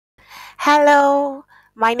Hello,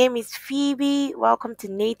 my name is Phoebe. Welcome to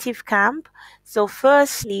Native Camp. So,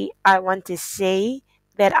 firstly, I want to say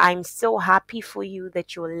that I'm so happy for you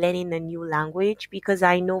that you're learning a new language because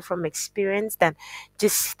I know from experience that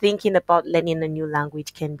just thinking about learning a new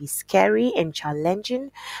language can be scary and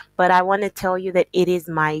challenging. But I want to tell you that it is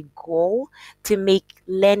my goal to make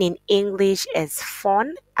learning English as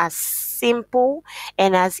fun, as simple,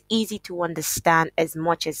 and as easy to understand as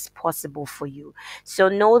much as possible for you. So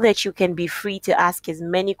know that you can be free to ask as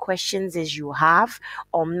many questions as you have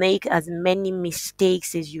or make as many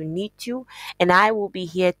mistakes as you need to, and I will be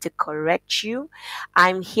here to correct you.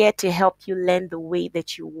 I'm here to help you learn the way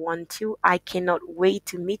that you want to. I cannot wait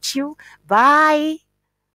to meet you. Bye.